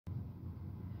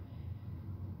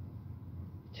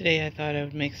Today I thought I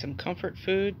would make some comfort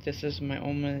food. This is my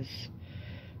Oma's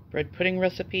bread pudding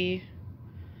recipe.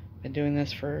 Been doing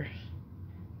this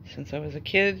since I was a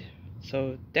kid,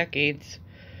 so decades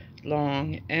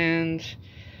long, and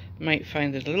might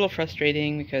find it a little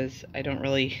frustrating because I don't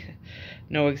really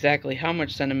know exactly how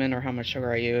much cinnamon or how much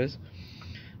sugar I use.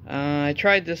 I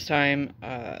tried this time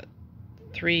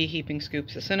 3 heaping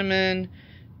scoops of cinnamon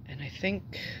and I think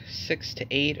 6 to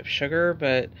 8 of sugar,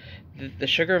 but the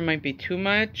sugar might be too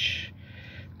much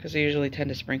because I usually tend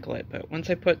to sprinkle it. But once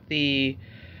I put the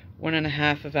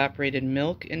 1.5 evaporated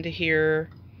milk into here,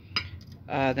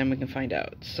 then we can find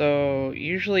out. So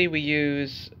usually we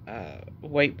use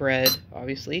white bread,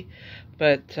 obviously,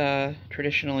 but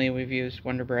traditionally we've used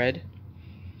Wonder Bread.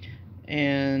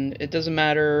 And it doesn't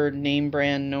matter name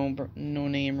brand, no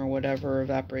name or whatever,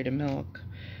 evaporated milk.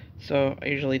 So I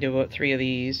usually do about 3 of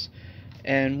these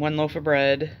and 1 loaf of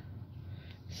bread.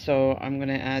 So I'm going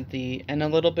to add a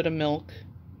little bit of milk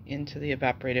into the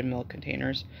evaporated milk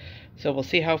containers. So we'll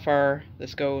see how far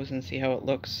this goes and see how it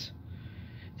looks.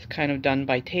 It's kind of done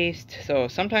by taste. So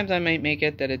sometimes I might make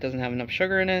it that it doesn't have enough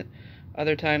sugar in it.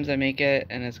 Other times I make it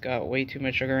and it's got way too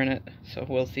much sugar in it. So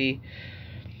we'll see.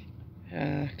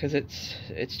 Because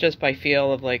it's just by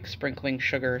feel of like sprinkling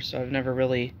sugar. So I've never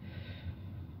really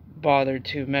bothered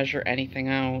to measure anything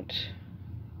out.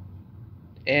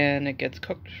 And it gets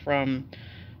cooked from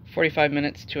 45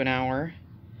 minutes to an hour,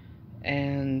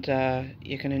 and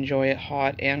you can enjoy it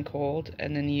hot and cold.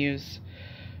 And then I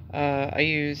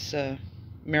use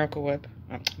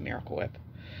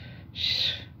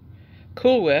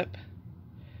Cool Whip,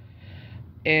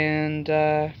 and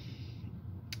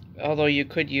although you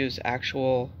could use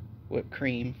actual whipped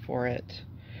cream for it,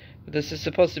 but this is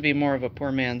supposed to be more of a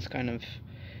poor man's kind of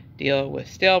deal with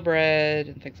stale bread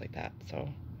and things like that. So